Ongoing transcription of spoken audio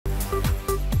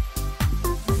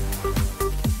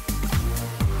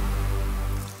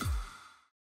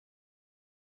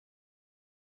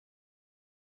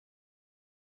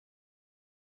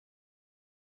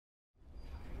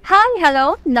Hi hello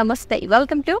నమస్తే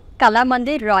welcome to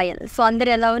కలామందిర్ royal. So అందరు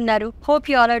ఎలా ఉన్నారు? Hope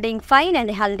you are doing fine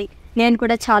and healthy. నేను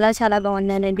కూడా చాలా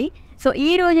బాగున్నానండి. సో ఈ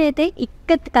రోజు అయితే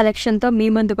ఇక్కత్ కలెక్షన్తో మీ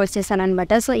ముందుకు వచ్చేసాను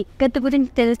అనమాట. సో ఇక్కత్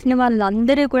గురించి తెలిసిన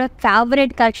వాళ్ళందరూ కూడా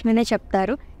ఫేవరెట్ కలెక్షన్ అనే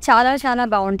చెప్తారు. చాలా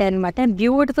బాగుంటాయి అనమాట.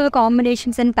 బ్యూటిఫుల్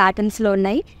కాంబినేషన్స్ అండ్ ప్యాటర్న్స్లో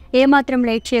ఉన్నాయి. ఏమాత్రం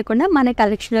లేట్ చేయకుండా మన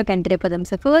కలెక్షన్లోకి ఎంటర్ అయిపోదాం.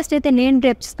 సో ఫస్ట్ అయితే నేను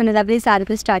రేపు చేసుకునే లవ్లీ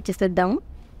శారీతో స్టార్ట్ చేసేద్దాము.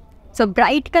 సో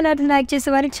బ్రైట్ కలర్ లైక్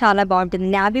చేసేవారికి చాలా బాగుంటుంది.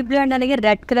 నావీ బ్లూ అండ్ అలాగే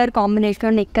రెడ్ కలర్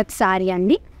కాంబినేషన్లో ఇక్కత్ శారీ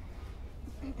అండి.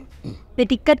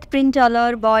 With ikat print all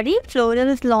over body,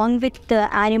 florals long with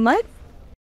animal,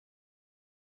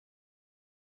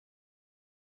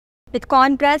 with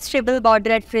contrast triple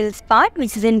bordered frills part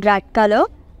which is in red color,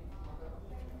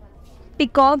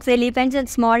 peacocks, elephants and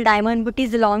small diamond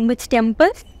booties along with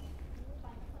temples.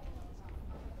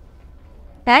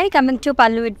 And coming to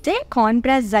pallu, it's a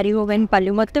contrast zari woven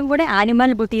pallu. మొత్తం కూడా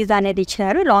animal బుటీస్ అనేది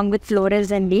ఇచ్చారు long with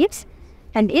florals and leaves.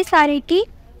 And ఈ సారీకి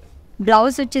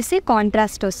blouse వచ్చేసి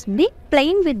contrast వస్తుంది,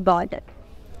 plain with border.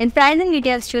 And pricing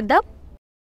details చూద్దాం.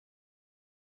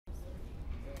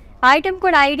 Item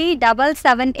code ID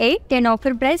 778 and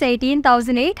offer price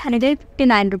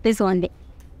 18,859 rupees only.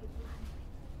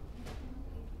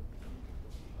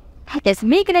 Yes,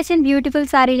 మీకు నచ్చిన బ్యూటిఫుల్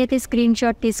శారీలు అయితే స్క్రీన్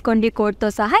షాట్ తీసుకోండి కోడ్తో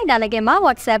సహా. అండ్ అలాగే మా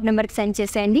వాట్సాప్ నెంబర్కి సెండ్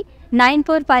చేసేయండి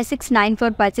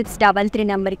 9456945633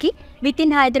 నెంబర్కి. With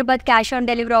in Hyderabad cash on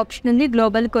delivery option ఉంది,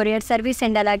 గ్లోబల్ కొరియర్ సర్వీస్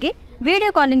అండ్ అలాగే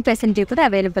వీడియో కాలింగ్ ఫెసిలిటీ కూడా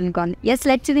అవైలబుల్గా ఉంది. Yes,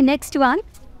 let's the next one.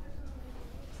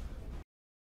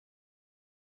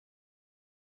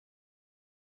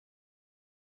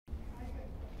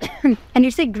 And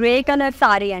it's a grey colour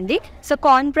sorry అండి. సో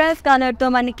కాంట్రాస్ట్ కలర్తో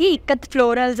మనకి ఇక్కత్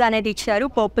ఫ్లోరల్స్ అనేది ఇచ్చారు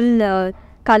పర్పుల్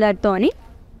కలర్తోని.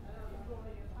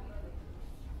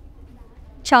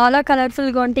 చాలా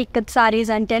కలర్ఫుల్గా ఉంటాయి ఇక్కత్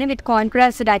సారీస్ అంటేనే. With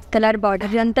contrast red colour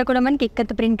border అంతా కూడా మనకి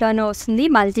ఇక్కత్ ప్రింట్లోనే వస్తుంది,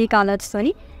 మల్టీ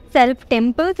కలర్స్తోని. సెల్ఫ్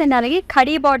టెంపుల్స్ అండ్ అలాగే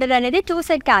ఖడీ బార్డర్ అనేది 2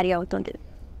 సైడ్ క్యారీ అవుతుంది.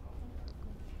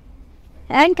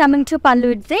 అండ్ కమింగ్ టు పళ్ళు,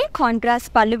 ఇట్స్ ఏ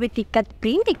కాంట్రాస్ట్ పళ్ళు with ikat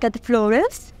print, ikat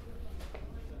florals.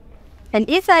 And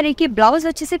ఈ సారీకి బ్లౌజ్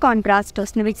వచ్చేసి కాంట్రాస్ట్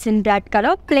వస్తుంది with in red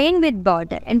colour, plain with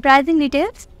border. And pricing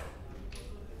details.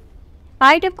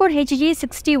 Item code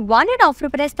HG61 and offer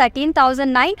price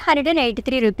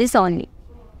 13,983 rupees only.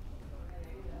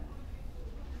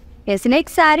 Yes,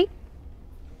 next sorry.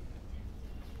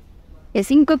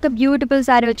 Yes, ఇంకొక beautiful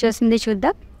sorry వచ్చేస్తుంది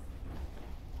చూద్దాం.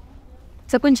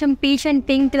 So కొంచెం peach and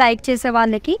pink like చేసే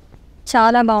వాళ్ళకి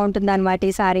చాలా బాగుంటుంది అనమాట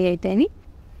ఈ sorry అయితేని.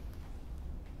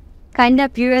 Kind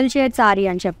of dual shade sorry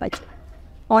అని చెప్పచ్చు.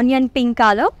 Onion pink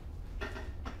colour,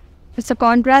 so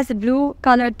contrast blue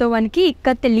కలర్తో మనకి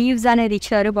ఇక్కత్ లీవ్స్ అనేది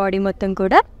ఇచ్చారు బాడీ మొత్తం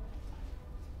కూడా.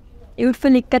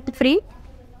 Beautiful ikat free,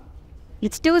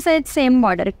 it's 2 sides same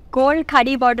border, gold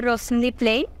khadi border వస్తుంది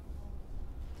ప్లెయిన్.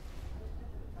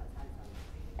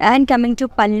 అండ్ కమింగ్ టు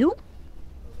పళ్ళు,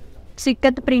 సో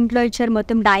ఇక్కత్ ప్రింట్లో ఇచ్చారు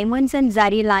మొత్తం diamonds and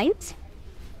zari lines.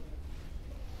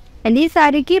 And ఈ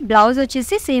సారీకి బ్లౌజ్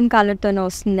వచ్చేసి సేమ్ కలర్తోనే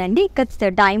వస్తుందండి, ikat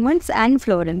diamonds and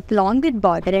floral long with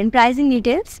border. And pricing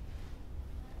details.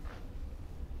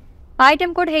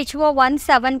 Item code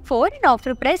HO174 and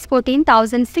offer price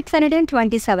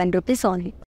 14,627 rupees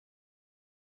only.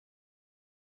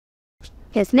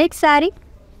 Yes, next sorry.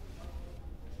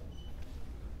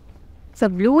 So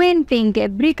blue and pink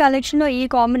every కలెక్షన్లో ఈ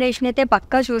combination అయితే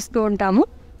పక్కా చూస్తూ ఉంటాము.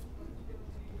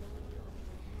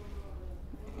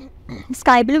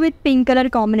 Sky blue with pink colour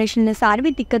combination sorry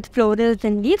with ikat florals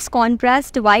and leaves,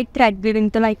 contrast white thread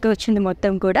వీవింగ్తో like వచ్చింది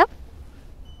మొత్తం కూడా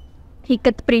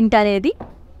ikat print అనేది.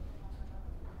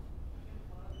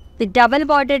 With double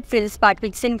బార్డెడ్ frills part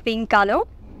with in pink colour,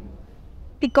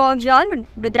 peacock జాల్,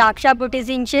 రుద్రాక్ష బుటీస్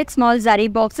in Sheikh, small zari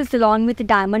boxes along with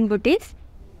diamond buttis.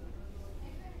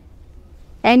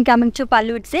 And coming to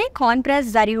పళ్ళు, it's a contrast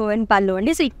zari oven పళ్ళు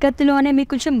అండి. So ఇక్కత్తులోనే మీకు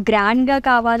కొంచెం గ్రాండ్గా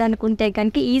కావాలనుకుంటే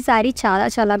కనుక ఈ సారీ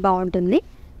చాలా బాగుంటుంది.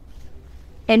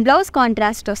 అండ్ బ్లౌజ్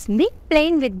కాంట్రాస్ట్ వస్తుంది,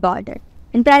 plain with border.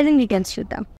 And pricing details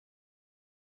చూద్దాం.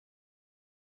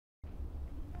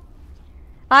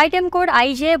 Item code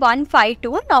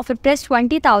IJ152 and offer price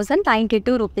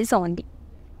 20,092 rupees only.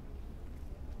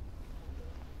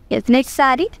 Yes, next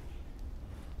sorry.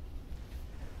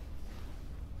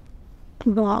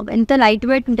 ఎంత లైట్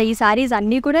వెయిట్ ఉంటాయి ఈ సారీస్,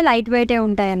 అన్నీ కూడా లైట్ వెయిటే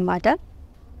ఉంటాయి అన్నమాట.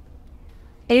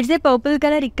 It's a purple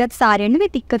colour ikat sorry అండి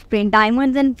with ikat print,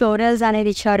 diamonds and florals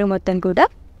అనేది ఇచ్చారు మొత్తం కూడా.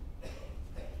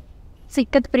 సో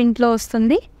ఇక్కత్ ప్రింట్లో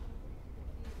వస్తుంది,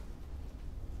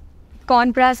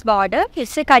 contrast border,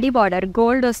 it's a khadi border,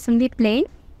 gold వస్తుంది ప్లెయిన్.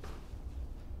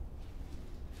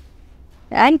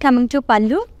 అండ్ కమింగ్ టు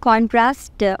పళ్ళు,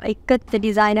 కాంట్రాస్ట్ ఇక్కత్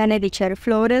డిజైన్ అనేది ఇచ్చారు,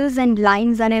 ఫ్లోరల్స్ అండ్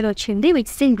లైన్స్ అనేది వచ్చింది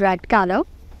with in red colour.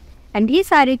 And ఈ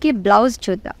సారీకి బ్లౌజ్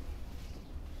చూద్దాం.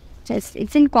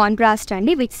 It's in contrast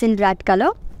అండి, which is in red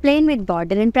color, plain with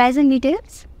border. And pricing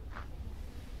details.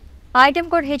 Item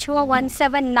code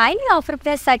HO179, offer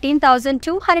price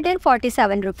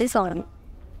 13,247 rupees only.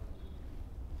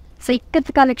 So ikat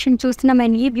collection చూస్తున్నాం.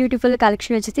 And ఈ beautiful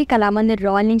collection వచ్చేసి Kalamandir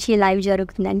royal నుంచి live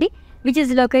జరుగుతుందండి, which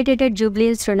is located at Jubilee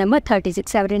hills road number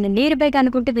 36. ఎవరైనా near by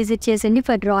అనుకుంటే visit చేసండి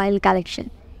for royal collection.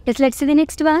 Let's see the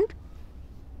next one.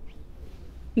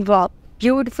 Wow,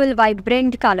 beautiful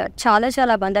vibrant colour, చాలా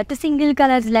చాలా బాగుంది. అంటే సింగిల్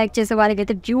కలర్స్ లైక్ చేసే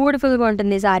వాళ్ళకైతే బ్యూటిఫుల్గా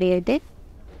ఉంటుంది సారీ అయితే.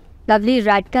 Lovely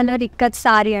red colour ikat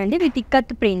sorry అండి, విత్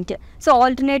ఇక్కత్ ప్రింట్. సో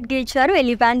ఆల్టర్నేట్గా ఇచ్చారు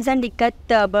ఎలిఫెంట్స్ అండ్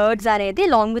ఇక్కత్ బర్డ్స్ అనేది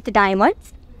long with diamonds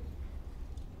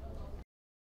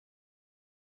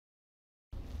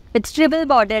with triple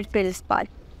border frills part,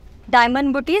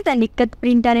 diamond buttis and ikat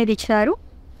print అనేది ఇచ్చారు.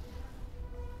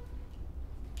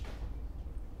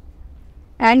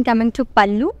 అండ్ కమింగ్ టు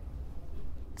పళ్ళు,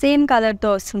 సేమ్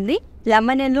కలర్తో వస్తుంది.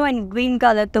 లెమన్ ఎల్లో అండ్ గ్రీన్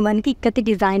కలర్తో మనకి ఇక్కత్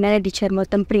డిజైన్ అనేది ఇచ్చారు,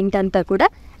 మొత్తం ప్రింట్ అంతా కూడా.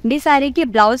 ఈ సారీకి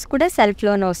బ్లౌజ్ కూడా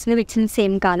సెల్ఫ్లోనే వస్తుంది, which in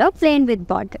same colour, plain with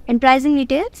border. And pricing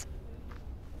details.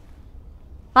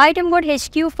 Item code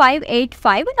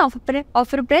HQ585 and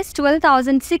offer price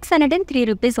 12,603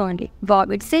 rupees only. Wow,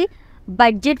 it's a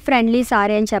budget friendly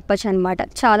sorry అని చెప్పచ్చు అనమాట.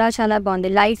 చాలా చాలా బాగుంది,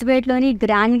 లైట్ వెయిట్లోని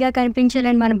గ్రాండ్గా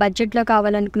కనిపించాలని మన బడ్జెట్లో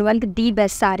కావాలనుకున్న వాళ్ళకి the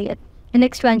best sorry.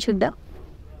 Next one చూద్దాం.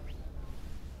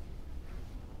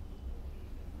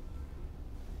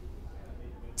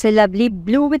 So lovely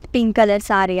blue with pink colour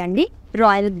sorry అండి,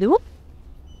 royal blue.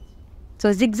 So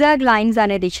zigzag lines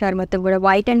అనేది ఇచ్చారు, మొత్తం కూడా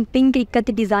వైట్ అండ్ పింక్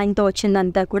ఇక్కత్ డిజైన్తో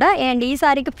వచ్చిందంతా కూడా. అండ్ ఈ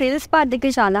సారీకి ఫ్రిల్స్ పార్ట్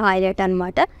దగ్గర చాలా హైలైట్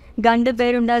అనమాట. గండు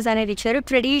బేరుండాస్ అనేది ఇచ్చారు,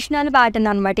 ట్రెడిషనల్ ప్యాటర్న్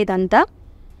అనమాట ఇదంతా.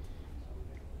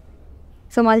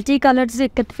 So multi colours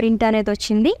ikat print అనేది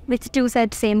వచ్చింది, with 2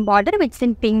 sides same border, with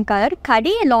in pink colour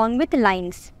kadhi along with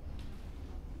lines.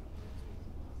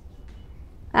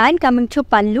 And coming to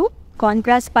పళ్ళు,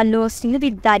 కాంట్రాస్ట్ పళ్ళు వస్తుంది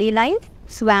విత్ దరీ లైన్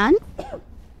స్వాన్.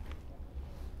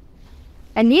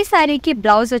 అండ్ ఈ శారీకి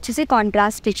బ్లౌజ్ వచ్చేసి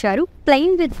కాంట్రాస్ట్ ఇచ్చారు,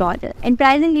 plain with border. And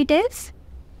pricing details.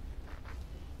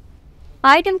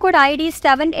 Item code ID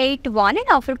 781 and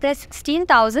offer price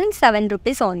 16,007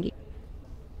 rupees only.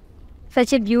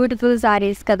 Such a beautiful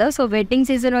saris కదా. So wedding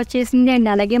season వచ్చేసింది, and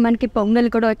అలాగే మనకి పొంగల్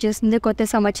కూడా వచ్చేసింది, కొత్త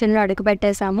సంవత్సరంలో అడుగు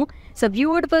పెట్టేసాము. సో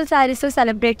బ్యూటిఫుల్ సారీస్తో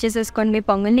సెలబ్రేట్ చేసేసుకోండి మీ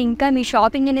పొంగల్ని. ఇంకా మీ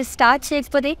షాపింగ్ అనేది స్టార్ట్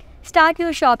చేయకపోతే start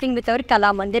your shopping with our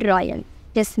Kalamandir royal.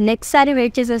 Yes, next sorry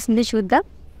wait చేసేస్తుంది, చూద్దాం.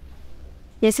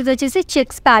 ఎస్, ఇది వచ్చేసి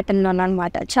చెక్స్ ప్యాటర్న్లో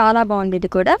అనమాట, చాలా బాగుంది ఇది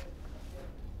కూడా.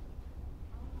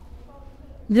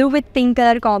 Blue with pink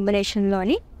colour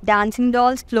కాంబినేషన్లోని dancing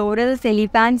dolls, florals,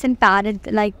 elephants and parrot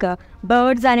like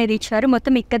birds అనేది ఇచ్చారు,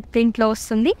 మొత్తం ఇక్కత్ ప్రింట్లో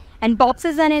వస్తుంది. అండ్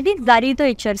బాక్సెస్ అనేది జరీతో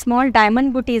ఇచ్చారు, స్మాల్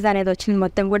డైమండ్ బుటీస్ అనేది వచ్చింది,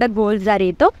 మొత్తం కూడా గోల్డ్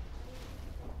జరీతో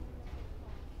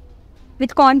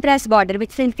with contrast border,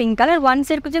 with in pink colour. One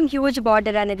side కొంచెం హ్యూజ్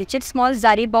బార్డర్ అనేది ఇచ్చారు, small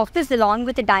zari boxes along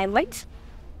with diamonds.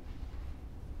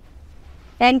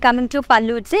 And coming to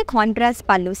పళ్ళు, ఇట్స్ ఏ కాంట్రాస్ట్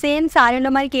పళ్ళు. సేమ్ సారీలో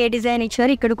మనకి ఏ డిజైన్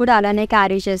ఇచ్చారు ఇక్కడ కూడా అలానే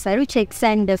క్యారీ చేశారు, చెక్స్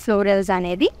అండ్ ఫ్లోరల్స్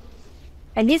అనేది.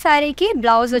 అండ్ ఈ సారీకి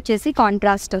బ్లౌజ్ వచ్చేసి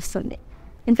కాంట్రాస్ట్ వస్తుంది.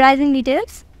 And pricing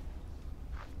details.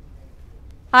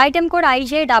 Item code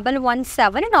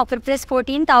IJ117 and offer price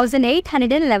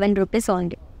 14,811 rupees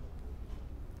only.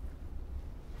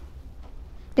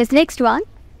 This next one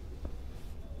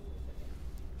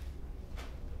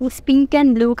is pink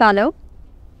and blue color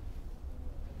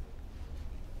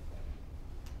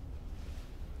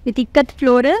with ikat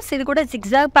florals. ఇది కూడా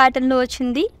జిగ్జాగ్ ప్యాటర్న్లో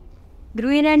వచ్చింది,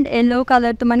 గ్రీన్ అండ్ ఎల్లో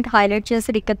కలర్తో మనకి హైలైట్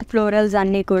చేస్తారు ఇక్కత్ ఫ్లోరల్స్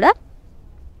అన్నీ కూడా.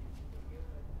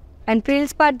 అండ్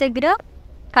ఫ్రిల్స్ పార్ట్ దగ్గర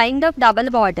కైండ్ ఆఫ్ డబల్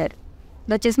బార్డర్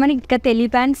వచ్చేసి మనకి ikat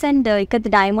elephants and ikat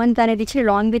diamonds అనేది ఇచ్చి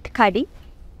long with kadhi.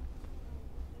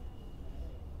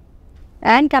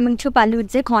 And coming to పళ్ళు,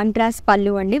 ఇట్స్ ఏ కాంట్రాస్ట్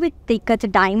పళ్ళు అండి, with ikat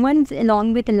diamonds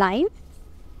long with line.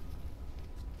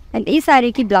 And ఈ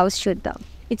సారీకి బ్లౌజ్ చూద్దాం.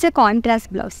 It's a contrast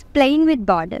blouse, plain with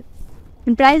border.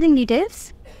 And pricing details.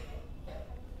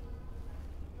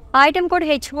 Item code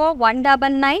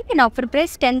HO199 and offer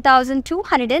price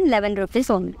 10,211 rupees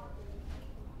only.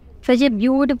 Such a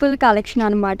beautiful collection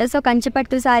అనమాట. So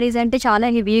కంచిపట్టు శారీస్ అంటే చాలా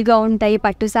హెవీగా ఉంటాయి,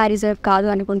 పట్టు శారీస్ కాదు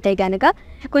అనుకుంటే కనుక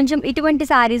కొంచెం ఇటువంటి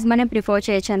శారీస్ మనం ప్రిఫర్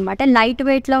చేయొచ్చు అనమాట. లైట్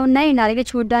వెయిట్లో ఉన్నాయి అండ్ అలాగే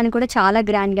చూడడానికి కూడా చాలా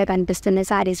గ్రాండ్గా కనిపిస్తున్నాయి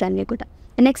శారీస్ అన్నీ కూడా.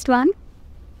 Next one,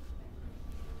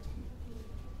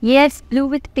 yes, blue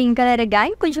with pink colour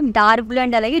again, కొంచెం డార్క్ బ్లూ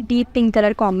అండ్ అలాగే డీప్ పింక్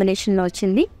కలర్ కాంబినేషన్లో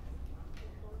వచ్చింది.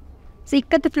 సో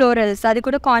ఇక్కత్ ఫ్లోరల్స్, అది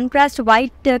కూడా కాంట్రాస్ట్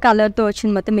వైట్ కలర్తో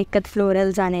వచ్చింది మొత్తం ఇక్కత్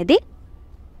ఫ్లోరల్స్ అనేది.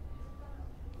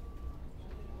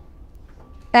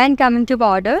 And coming to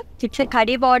border, it's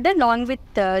kadhi border long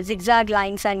with zigzag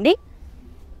lines అండి.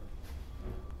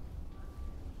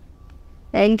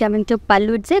 అండ్ కమింగ్ టు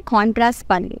పళ్ళు, ఇట్స్ కాంట్రాస్ట్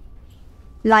పళ్ళు.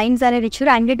 లైన్స్ అనేవి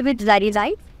ఇచ్చారు and it with zari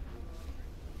light.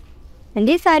 And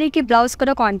ఈ శారీకి బ్లౌజ్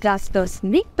కూడా కాంట్రాస్ట్తో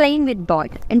వస్తుంది, plain with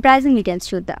border. And pricing details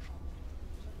చూద్దాం.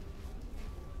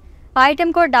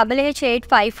 Item code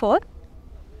HH854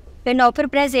 and offer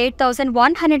price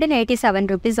 8,187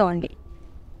 rupees only.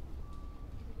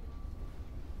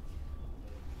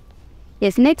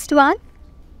 Yes, next one.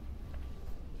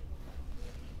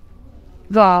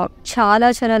 Wow, చాలా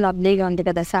చాలా లవ్లీగా ఉంది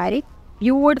కదా శారీ.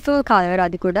 బ్యూటిఫుల్ కలర్,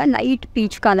 అది కూడా లైట్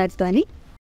పీచ్ కలర్తో.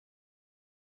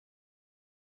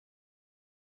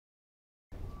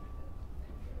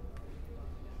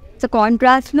 సో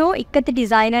కాంట్రాస్ట్లో ఇక్కత్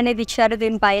డిజైన్ అనేది ఇచ్చారు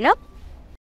దీనిపైన.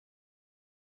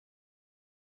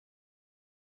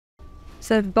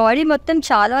 సో బాడీ మొత్తం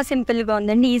చాలా సింపుల్గా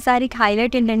ఉందండి. ఈ సారీకి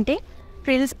హైలైట్ ఏంటంటే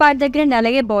ఫ్రిల్స్ పార్ట్ దగ్గర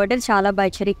అలాగే బార్డర్ చాలా బాగా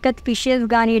ఇచ్చారు. ఇక్కత్ ఫిషెస్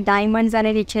కానీ డైమండ్స్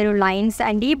అనేది ఇచ్చారు, లైన్స్.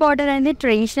 అండ్ ఈ బార్డర్ అనేది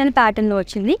ట్రెడిషనల్ ప్యాటర్న్లో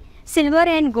వచ్చింది.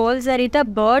 సిల్వర్ అండ్ గోల్డ్ జరీతో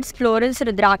birds, florals,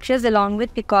 రుద్రాక్షస్ along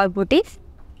with peacock booties.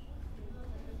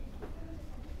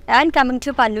 And coming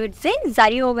to పళ్ళు, ఇట్స్ ఏ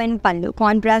జరీ ఓవెన్ పళ్ళు,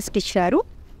 కాంట్రాస్ట్ ఇచ్చారు.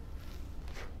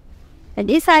 అండ్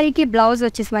ఈ శారీకి బ్లౌజ్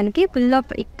వచ్చేసి మనకి ఫుల్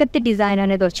ఆఫ్ ఇక్కత్ డిజైన్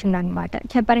అనేది వచ్చింది అనమాట.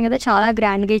 చెప్పాను కదా, చాలా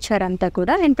గ్రాండ్గా ఇచ్చారు అంతా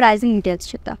కూడా. అండ్ ప్రైజింగ్ డీటెయిల్స్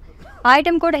చూద్దాం.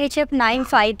 Item code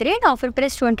HF953 and offer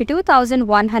price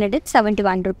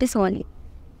 22,171 rupees only.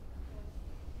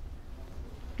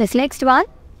 Plus next one.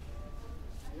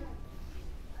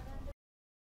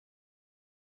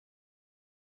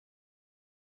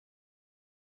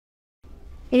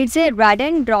 It's a red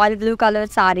and royal blue colour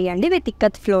sorry అండి విత్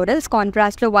ఇక్కత్ ఫ్లోరల్స్.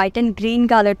 కాంట్రాస్ట్లో వైట్ అండ్ గ్రీన్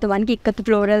కలర్తో మనకి ఇక్కత్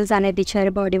ఫ్లోరల్స్ అనేది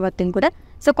ఇచ్చారు బాడీ మొత్తం కూడా.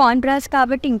 సో కాంట్రాస్ట్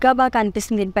కాబట్టి ఇంకా బాగా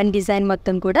కనిపిస్తుంది దీనిపైన డిజైన్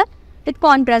మొత్తం కూడా. With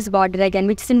contrast border again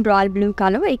విట్స్ in royal blue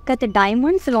colour, ikat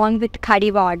diamonds long with khadi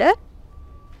border.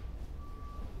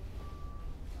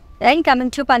 And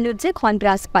coming to పళ్ళు, ఇట్స్ ఏ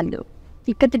కాంట్రాస్ట్ పళ్ళు,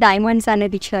 ఇక్కత్ డైమండ్స్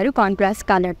అనేది ఇచ్చారు కాంట్రాస్ట్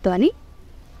కలర్తో అని.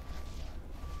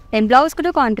 అండ్ బ్లౌజ్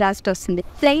కూడా కాంట్రాస్ట్ వస్తుంది,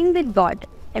 plain with border.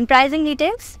 And pricing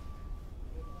details.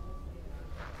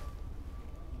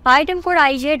 Item code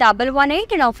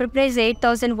IJ118 and offer price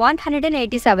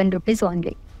 8,187 rupees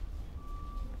only.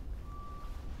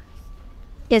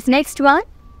 Yes, next one.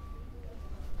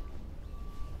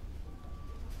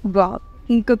 Wow,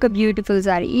 ఇంకొక beautiful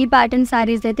sorry. ఈ ప్యాటర్న్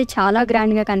సారీస్ అయితే చాలా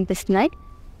గ్రాండ్గా కనిపిస్తున్నాయి.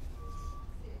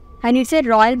 And it's a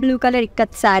royal blue colour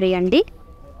ikat sorry అండి.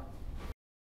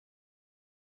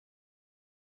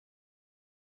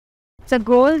 So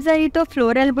gold జరీతో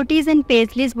floral buttis and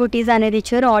paisleys బుటీస్ అనేది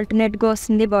ఇచ్చారు, ఆల్టర్నేట్గా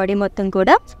వస్తుంది బాడీ మొత్తం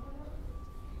కూడా.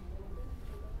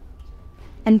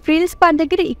 అండ్ ఫ్రిల్స్ పార్ట్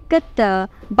దగ్గర ఇక్కత్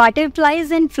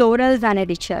బటర్ఫ్లైస్ అండ్ ఫ్లోరల్స్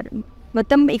అనేది ఇచ్చారు,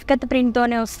 మొత్తం ఇక్కత్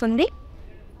ప్రింట్తోనే వస్తుంది.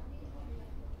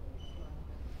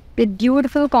 With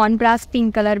beautiful contrast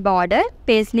pink colour border,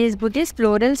 paisleys buttis,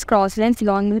 florals, cross lines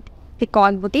long with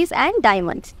peacock buttis and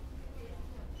diamonds.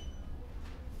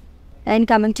 And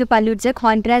coming to pallu, it's a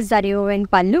contrast zari woven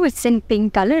pallu. It's in pink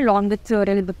color along with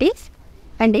floral booties.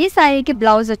 And this saree ki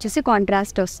blouse vachesi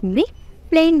contrast vastundi,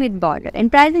 plain with border. And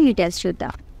pricing details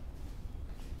chuddam.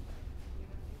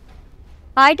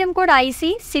 Item code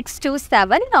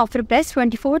IC627, offer price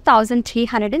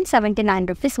 24,379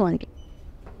 rupees only.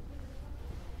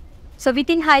 So with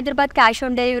in Hyderabad cash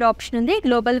on delivery option ఉంది,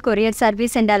 global courier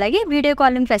service and అలాగే video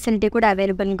calling facility కూడా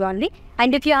అవైలబుల్గా ఉంది.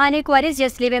 And if you have any queries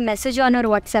just leave a message on our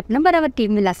WhatsApp number, our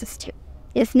team will assist you.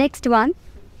 Yes, next one.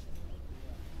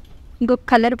 ఇంకొక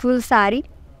colourful sari.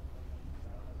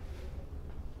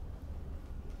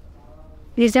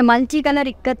 It's a multi colour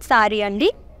ikat sari అండి.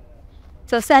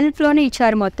 So సెల్ఫ్లోనే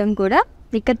ఇచ్చారు మొత్తం కూడా,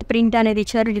 ikat print అనేది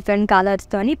ఇచ్చారు different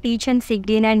కలర్స్తోని. Peach and sea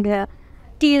green and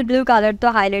teal blue కలర్తో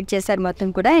highlight చేశారు మొత్తం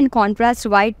కూడా. అండ్ కాంట్రాస్ట్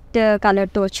వైట్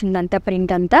కలర్తో వచ్చిందంతా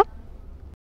ప్రింట్ అంతా.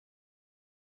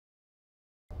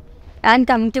 And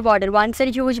coming to border, one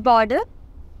side huge border,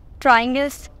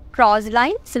 triangles, cross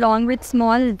lines along with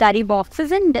small zari boxes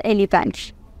and elephants.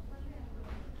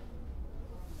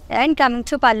 And coming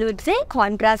to pallu, it's a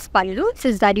contrast pallu, it's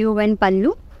a zari woven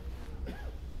pallu.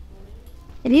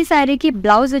 ఈ శారీకి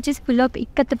blouse వచ్చేసి full of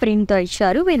ikat ప్రింట్తో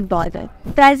ఇచ్చారు with border.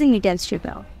 Pricing details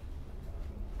చూద్దాం.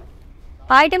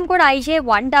 Item code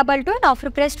IJ122 and offer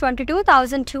price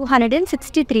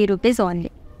 22,263 rupees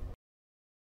only.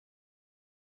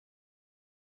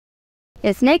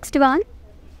 Yes, next one.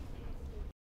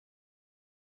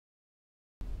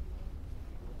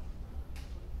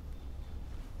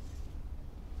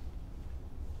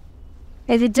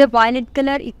 Is it a violet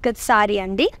color ikat saree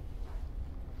andi?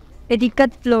 With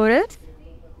ikat florals,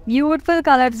 beautiful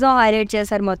colors highlight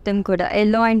చేశారు మొత్తం కూడా,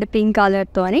 yellow and pink color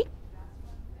తోని.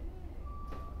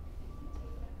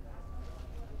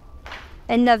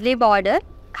 And lovely border,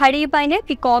 khadi పైన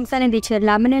peacocks అనేది ఇచ్చారు.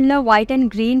 Lemon yellow white and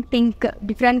green, pink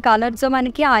different కలర్స్తో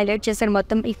మనకి highlight చేశారు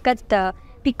మొత్తం ఇక్కత్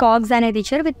పికాక్స్ అనేది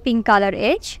ఇచ్చారు with pink colour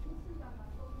edge.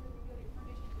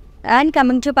 And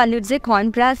coming to పళ్ళు, ఇట్స్ ఏ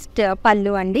కాంట్రాస్ట్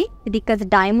పళ్ళు అండి. ఇది ఇక్కడ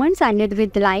diamonds and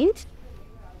with lines.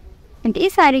 And ఈ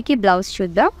శారీకి బ్లౌజ్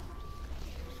చూద్దాం.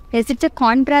 Yes, it's a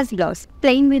contrast blouse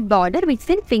plain with border with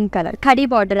in pink colour khadi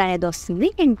border అనేది వస్తుంది.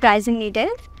 And pricing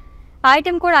details,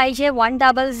 item code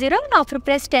IJ100 and offer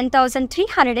price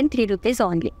 10,303 rupees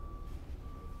only.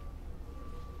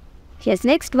 Yes,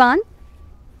 next one.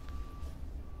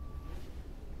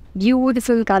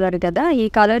 Beautiful colour కదా, ఈ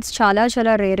colours చాలా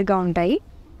చాలా రేర్గా ఉంటాయి.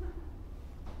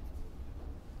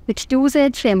 With 2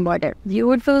 sides same border,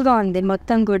 బ్యూటిఫుల్గా ఉంది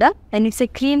మొత్తం కూడా. And it's a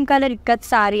cream colour ikat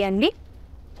sorry అండి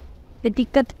with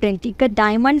ikat print. Ikat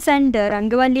diamonds and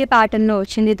రంగవల్లి ప్యాటర్న్లో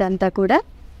వచ్చింది ఇదంతా కూడా.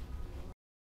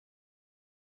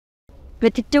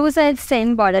 With 2 sides same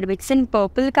border, which is in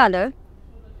purple color.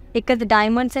 Ikat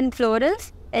diamonds and florals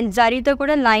and zari to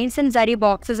kuda lines and zari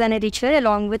boxes అనేది ఇచ్చారు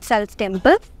along with self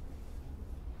temple.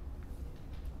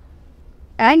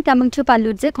 And coming to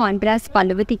pallu, it's a contrast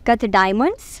pallu with ikat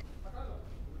diamonds.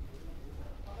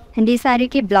 And ఈ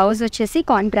సారీకి blouse వచ్చేసి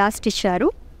contrast ఇచ్చారు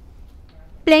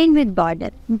plain with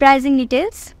border. Pricing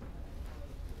details,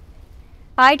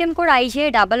 item code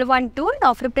IJ112 and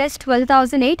offer price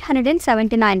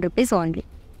 12,879 rupees only.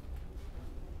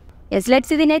 Yes, let's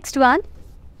see the next one.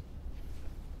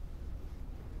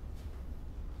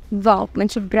 Wow,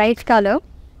 much bright color.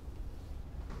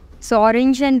 So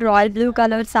orange and royal blue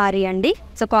color saree andi.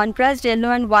 So contrast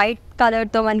yellow and white color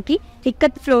తో మనకి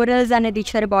ikat florals అనేది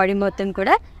ఇచ్చారు body మొత్తం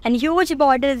కూడా. And huge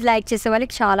borders like చేసే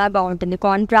వాళ్ళకి చాలా బాగుంటుంది.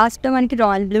 కాంట్రాస్ట్తో మనకి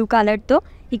రాయల్ బ్లూ కలర్తో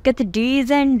ఇక్కత్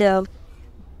డీజ్ అండ్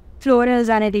ఫ్లోరల్స్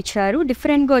అనేది ఇచ్చారు.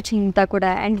 డిఫరెంట్గా వచ్చింది ఇంత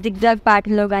కూడా. అండ్ జిగ్జాగ్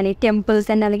ప్యాటర్న్లో కానీ టెంపుల్స్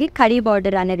అండ్ అలాగే కడీ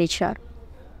బార్డర్ అనేది ఇచ్చారు.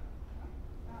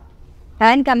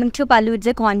 అండ్ కమింగ్ టు పళ్ళు,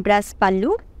 ఇట్స్ ఎ కాంట్రాస్ట్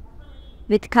పళ్ళు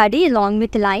with khadi along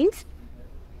with lines.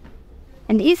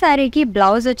 And ఈ సారీకి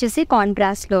బ్లౌజ్ వచ్చేసి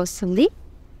కాంట్రాస్ట్లో వస్తుంది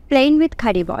plain with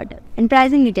khadi border. And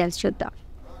pricing details చూద్దాం.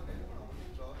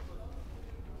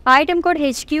 Item code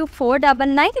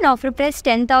HQ499 and offer price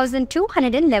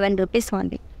 10,211 rupees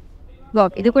only.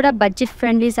 Walk, ఇది కూడా బడ్జెట్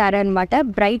ఫ్రెండ్లీ శారీ అనమాట.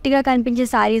 బ్రైట్గా కనిపించే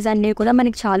శారీస్ అన్నీ కూడా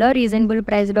మనకి చాలా రీజనబుల్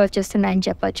ప్రైస్లో వచ్చేస్తున్నాయని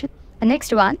చెప్పచ్చు.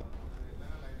 Next one,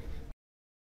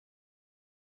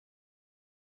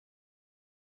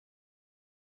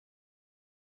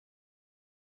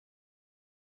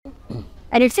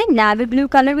 and it's a navy blue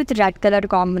colour with red colour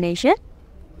combination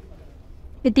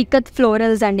with ikat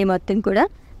florals అండి. మొత్తం కూడా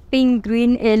pink,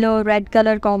 green, yellow, red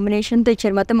colour కాంబినేషన్తో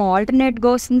ఇచ్చారు. మొత్తం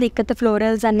ఆల్టర్నేట్గా వస్తుంది ఇక్కత్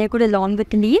ఫ్లోరల్స్ అన్నీ కూడా long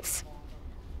with leaves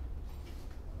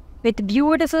with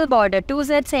beautiful border. 2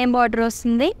 sides same border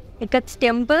వస్తుంది. ఇక్కడ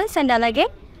టెంపుల్స్ అండ్ అలాగే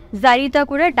జరీతో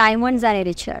కూడా డైమండ్స్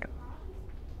అనేది ఇచ్చారు.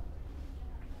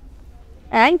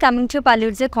 అండ్ కమింగ్ టు పళ్ళు,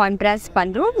 ఇట్స్ ఏ కాంట్రాస్ట్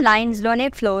పళ్ళు లైన్స్లోనే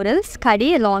florals khadi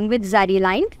along with zari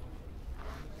line.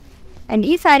 And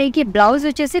ఈ సారీకి బ్లౌజ్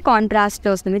వచ్చేసి కాంట్రాస్ట్లో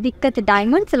వస్తుంది with ikat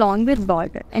diamonds along with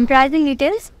border. And pricing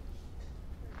details,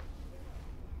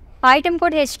 item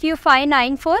code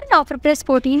HQ594 and offer price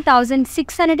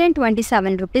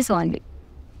 14,627 rupees only.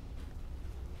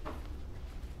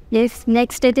 Yes,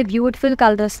 next అయితే బ్యూటిఫుల్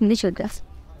కలర్ వస్తుంది చూద్దాం.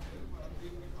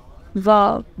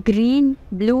 వావ్, గ్రీన్,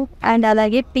 బ్లూ అండ్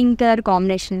అలాగే pink colour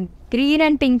combination. Green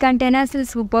and pink అంటేనే అసలు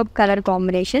super colour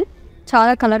combination.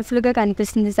 చాలా కలర్ఫుల్గా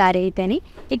కనిపిస్తుంది sari అయితేని.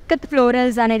 Ikat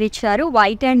florals అనేది ఇచ్చారు.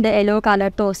 వైట్ అండ్ ఎల్లో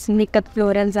కలర్తో వస్తుంది ఇక్కత్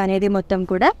ఫ్లోరల్స్ అనేది మొత్తం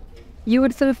కూడా.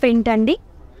 బ్యూటిఫుల్ ప్రింట్ అండి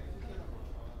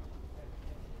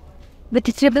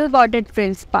with triple border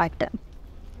prints part.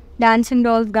 Dancing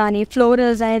dolls కానీ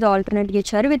ఫ్లోరల్స్ అనేది ఆల్టర్నేట్గా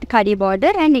ఇచ్చారు with khadi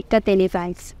border and ikat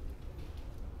elephants.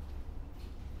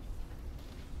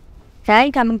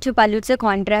 And coming to పళ్ళు, ఇట్స్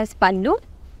కాంట్రాస్ట్ పళ్ళు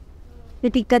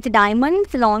with ikat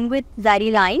diamonds along with zari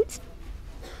lines.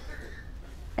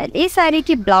 And ఈ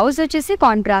సారీకి బ్లౌజ్ వచ్చేసి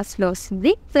కాంట్రాస్ట్లో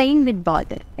వస్తుంది plain with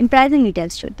border. And pricing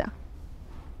details చూద్దాం.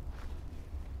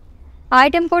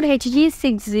 Item code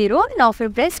HG60 and offer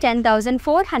price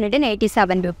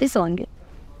 10,487 rupees only.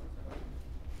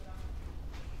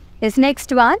 Yes,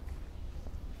 next one.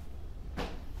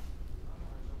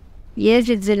 Yes,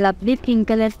 it's a lovely pink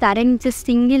color saree. It's a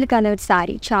single color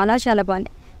saree. చాలా చాలా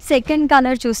బాగుంది. Second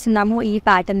colour చూస్తున్నాము ఈ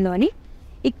ప్యాటర్న్లోని.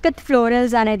 Ikat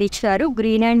florals అనేది ఇచ్చారు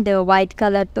green and white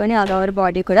కలర్తోనే all over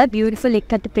body కూడా. Beautiful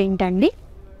ikat print అండి.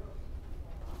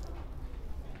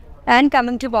 And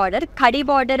coming to border, khadi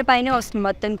border పైన వస్తుంది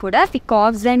మొత్తం కూడా.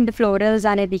 పికాక్స్ అండ్ ఫ్లోరల్స్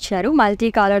అనేది ఇచ్చారు. మల్టీ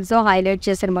కలర్స్తో హైలైట్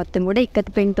చేశారు మొత్తం కూడా. ఇక్కత్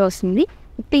ప్రింట్ వస్తుంది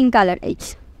pink colour edge.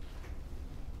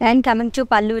 And coming to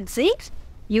పళ్ళు, ఇట్స్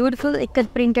బ్యూటిఫుల్ ఇక్కత్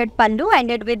ప్రింటెడ్ పళ్ళు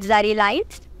ended with zari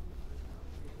lines.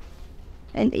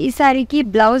 And ఈ సారీకి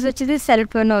బ్లౌజ్ వచ్చేసి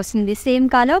సెల్ఫ్లోనే వస్తుంది same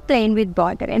colour plain with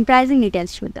border. And pricing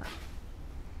details చూద్దాం.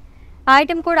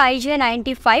 Item code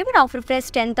IJ95 and offer price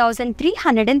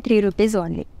 10,303 rupees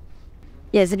only.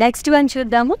 Yes, next one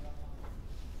చూద్దాము.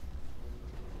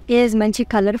 Yes, మంచి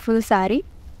colourful sorry.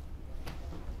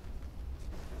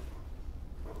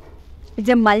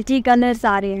 It's multi colour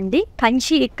sorry అండి.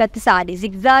 Kanchi ikat sorry,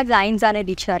 zigzag lines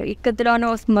అనేది ఇచ్చారు. ఇక్కత్లోనే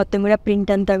వస్తుంది మొత్తం కూడా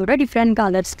ప్రింట్ అంతా కూడా డిఫరెంట్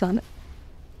కలర్స్తోను.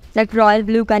 లైక్ రాయల్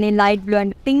బ్లూ కానీ light blue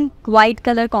and pink white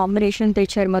colour కాంబినేషన్తో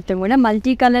ఇచ్చారు. మొత్తం కూడా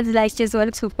మల్టీ కలర్స్ లైక్ చేసే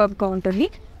వాళ్ళకి సూపర్గా ఉంటుంది.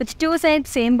 With 2 sides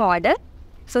same border.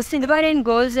 So silver and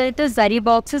gold అయితే zari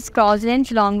boxes, cross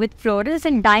lines long with florals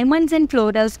and diamonds and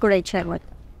florals కూడా ఇచ్చారు మొత్తం.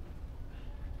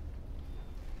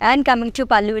 అండ్ కమింగ్ టు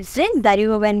పళ్ళు ఇస్తే జరీ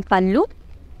ఓవెన్ పళ్ళు.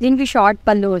 దీనికి షార్ట్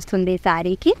పళ్ళు వస్తుంది ఈ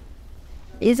శారీకి.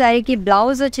 ఈ శారీకి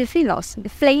బ్లౌజ్ వచ్చేసి ఇలా వస్తుంది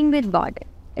plain with border.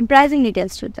 And pricing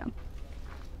details చూద్దాం.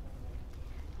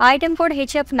 Item code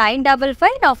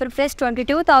HF955 and offer price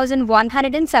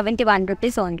 22,171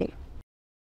 rupees only.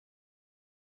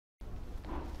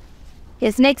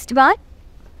 Yes, next one.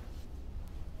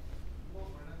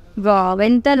 Wow,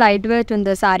 ఎంత లైట్ వెయిట్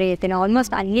ఉందో సారీ అయితే.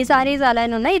 ఆల్మోస్ట్ అన్ని సారీస్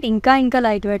అలానే ఉన్నాయి, ఇది ఇంకా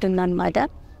లైట్ వెయిట్ ఉందన్నమాట.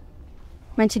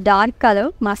 మంచి dark colour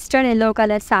mustard yellow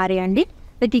colour sorry అండి.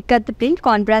 విత్ ఇక్కత్ ప్రింట్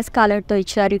కాంట్రాస్ట్ కలర్తో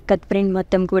ఇచ్చారు. ఇక్కత్ ప్రింట్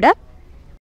మొత్తం కూడా.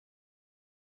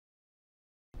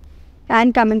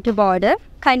 And coming to border,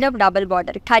 kind of double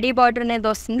border, khadi border అనేది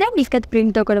వస్తుంది. అండ్ ఇక్కత్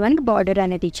ప్రింట్తో కూడా మనకి బార్డర్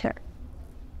అనేది ఇచ్చారు.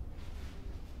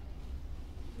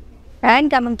 అండ్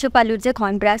కమింగ్ టు పళ్ళు ఇట్స్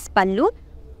కాంట్రాస్ట్ పళ్ళు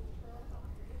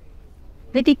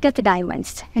విత్ ఇక్కత్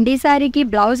డైమండ్స్. అండ్ ఈ సారీకి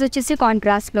బ్లౌజ్ వచ్చేసి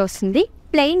కాంట్రాస్ట్లో వస్తుంది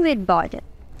plain with border.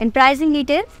 And pricing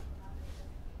details.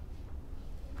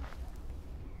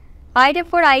 Item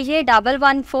for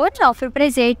IJ114 offer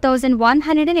price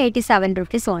 8,187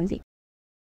 rupees only.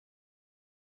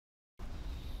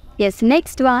 Yes,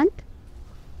 next one.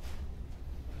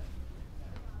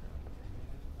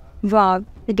 Wow,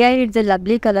 again it's a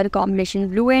lovely color combination,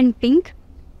 blue and pink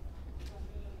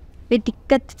with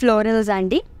ikat florals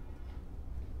అండి.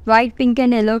 White pink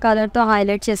and yellow కలర్తో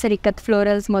highlight చేశారు ikat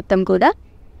florals మొత్తం కూడా.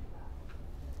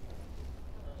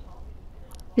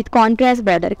 With contrast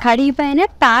border, khadi పైన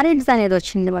parrots అనేది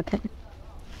వచ్చింది మొత్తం.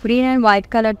 Green and white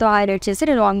కలర్తో హైలైట్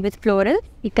చేశారు along with floral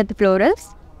ikat florals.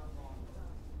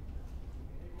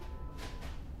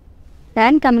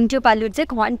 And coming to pallu, it's a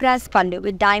contrast pallu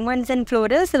with diamonds and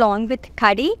florals along with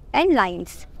khadi and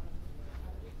lines.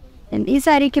 And this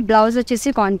saree ki blouse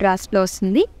vachesi contrast lo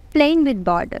vastundi plain with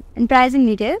border. And pricing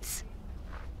details.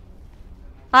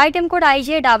 Item code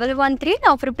IJ113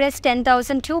 offer price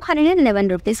 10,211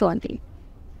 rupees only.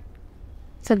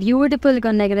 So బ్యూటిఫుల్గా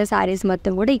ఉన్నాయి కదా సారీస్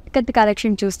మొత్తం కూడా. Ikat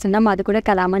collection చూస్తున్నాం, అది కూడా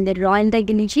కలామందిర్ royal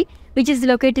దగ్గర నుంచి, which is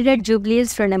located at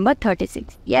Jubilees road number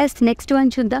 36. Yes, next one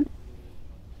చూద్దాం.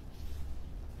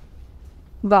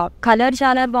 కలర్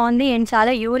చాలా బాగుంది అండ్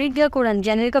చాలా యూనిక్గా కూడా ఉంది.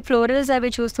 జనరల్గా ఫ్లోరల్స్ అవి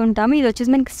చూస్తుంటాము, ఇది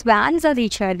వచ్చేసి మనకి స్వాన్స్ అది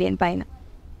ఇచ్చారు దీనిపైన.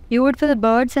 బ్యూటిఫుల్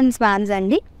బర్డ్స్ అండ్ స్వాన్స్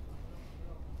అండి.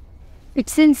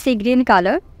 It's in sea green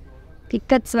colour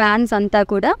ikat swans అంతా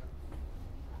కూడా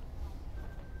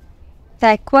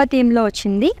ఎక్కువ థీమ్లో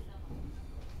వచ్చింది.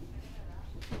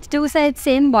 2 sides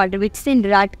same border it's in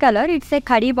red colour. It's a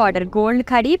khadi border, gold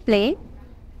khadi plane.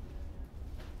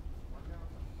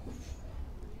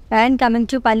 And coming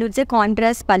to పళ్ళు ఇట్స్ ఏ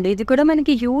కాంట్రాస్ట్ పళ్ళు. ఇది కూడా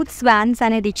మనకి హ్యూజ్ స్వాన్స్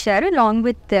అనేది ఇచ్చారు long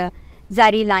with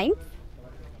zari line.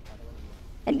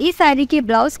 And ఈ శారీకి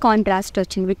బ్లౌజ్ కాంట్రాస్ట్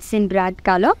వచ్చింది విట్స్ in red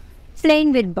colour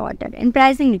plain with border. And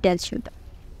pricing details చూద్దాం.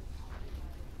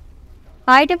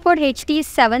 Item code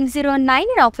HT709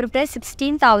 and offer price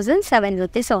 16,007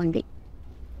 rupees only.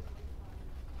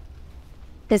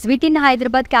 This within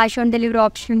Hyderabad cash on delivery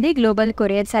option ఉంది, global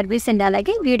courier service and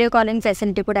అలాగే video calling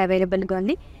facility కూడా అవైలబుల్గా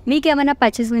ఉంది. మీకు ఏమైనా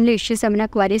పర్చేసింగ్లో issues ఏమైనా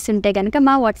queries ఉంటే కనుక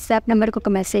మా వాట్సాప్ నెంబర్కి ఒక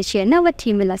మెసేజ్ చేయండి, our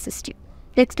team will assist you.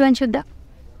 Next one చూద్దాం.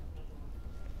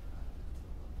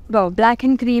 Black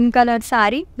and cream colour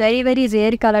sorry, very very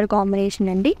rare colour combination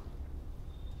అండి.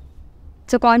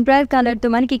 సో కాంట్రాస్ట్ కలర్తో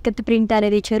మనకి ఇక్కత్ ప్రింట్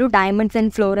అనేది ఇచ్చారు, డైమండ్స్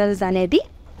అండ్ ఫ్లోరల్స్ అనేది.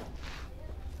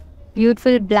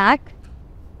 Beautiful black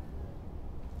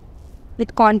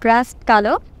with contrast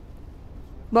colour.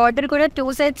 Border కూడా 2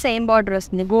 sides సేమ్ బార్డర్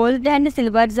వస్తుంది. Gold and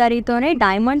silver జరీతోనే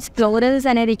diamonds florals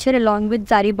అనేది ఇచ్చారు along with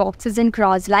zari boxes and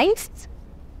cross lines.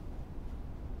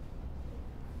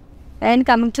 And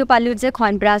coming to పళ్ళు ఇట్స్ ఏ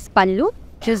కాంట్రాస్ట్ పళ్ళు,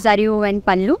 జరీ ఓవెన్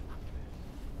పళ్ళు.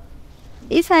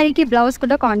 ఈ శారీకి బ్లౌజ్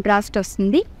కూడా కాంట్రాస్ట్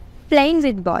వస్తుంది plain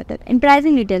with border. And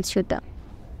pricing details చూద్దాం.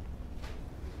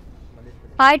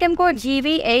 Item code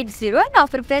GV80 and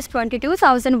offer price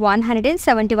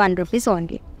 22,171 rupees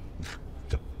only.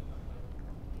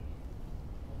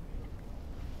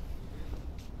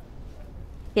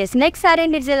 Yes, next saree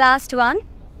is the last one.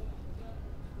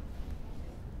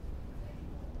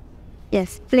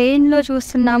 Yes, ప్లెయిన్లో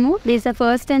చూస్తున్నాము. This the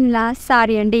first and last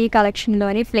sorry అండి ఈ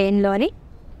కలెక్షన్లోని. ప్లెయిన్లోని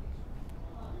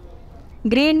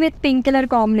green with pink colour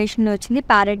కాంబినేషన్లో వచ్చింది.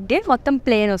 Parrot day మొత్తం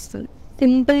plain వస్తుంది.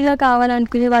 సింపుల్గా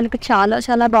కావాలనుకునే వాళ్ళకి చాలా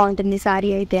చాలా బాగుంటుంది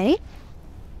సారీ అయితే.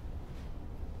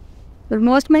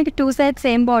 ఆల్మోస్ట్ మనకి 2 సైడ్స్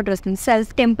సేమ్ బార్డర్ వస్తుంది.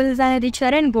 సెల్ఫ్ టెంపుల్స్ అనేది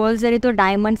ఇచ్చారు అండ్ గోల్డ్ జరీతో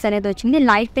డైమండ్స్ అనేది వచ్చింది.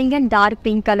 Light pink and dark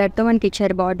pink కలర్తో మనకి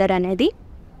ఇచ్చారు బార్డర్ అనేది.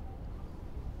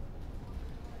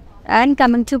 అండ్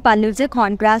కమింగ్ టు పల్లుస్,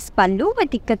 కాంట్రాస్ట్ పళ్ళు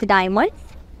విత్ ఇక్కత్ డైమండ్స్.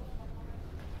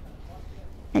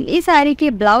 అండ్ ఈ శారీకి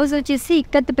బ్లౌజ్ వచ్చేసి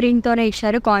ఇక్కత్ ప్రింట్తోనే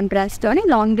ఇచ్చారు, కాంట్రాస్ట్తోనే,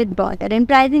 long with border. And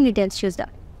pricing details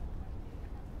చూద్దాం.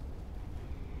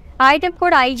 Item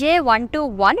code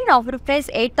IJ121 and offer price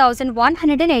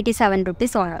 8,187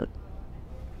 rupees owner.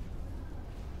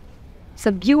 So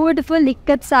beautiful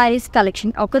ikat saris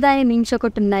collection ఒకదాని మించి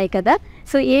ఒకటి ఉన్నాయి కదా.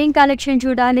 సో ఏం కలెక్షన్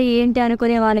చూడాలి ఏంటి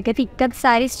అనుకునే వాళ్ళకైతే ఇక్కత్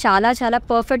సారీస్ చాలా చాలా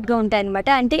పర్ఫెక్ట్గా ఉంటాయి అనమాట.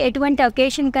 అంటే ఎటువంటి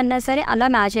ఒకేషన్ కన్నా సరే అలా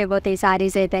మ్యాచ్ అయిపోతాయి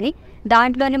సారీస్ అయితేని.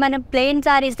 దాంట్లోనే మనం ప్లెయిన్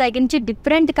సారీస్ దగ్గర నుంచి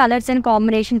different colours and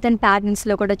combinations and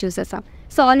ప్యాటర్న్స్లో కూడా చూసేసాం.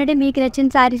 సో ఆల్రెడీ మీకు నచ్చిన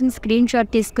సారీస్ని స్క్రీన్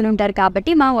షాట్ తీసుకుని ఉంటారు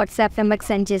కాబట్టి మా వాట్సాప్ నెంబర్కి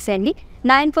సెండ్ చేసేయండి.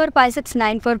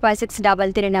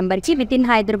 9456945633 నెంబర్కి. With in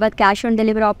Hyderabad cash on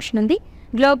delivery option ఉంది.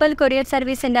 గ్లోబల్ కొరియర్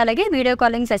సర్వీస్ అండ్ అలాగే వీడియో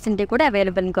కాలింగ్ ఫెసిలిటీ కూడా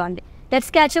అవైలబుల్గా ఉంది.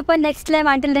 Let's catch up on next time.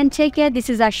 Until then, take care. This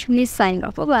is Ashwini signing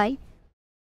off. Bye.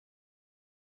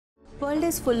 World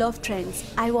is full of trends.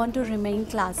 I want to remain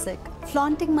classic.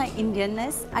 Flaunting my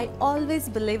Indianness, I always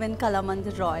believe in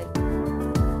Kalamandir Royale.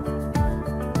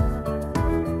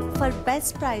 For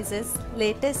best prices,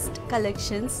 latest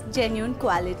collections, genuine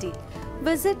quality.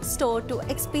 Visit store to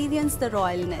experience the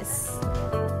royalness.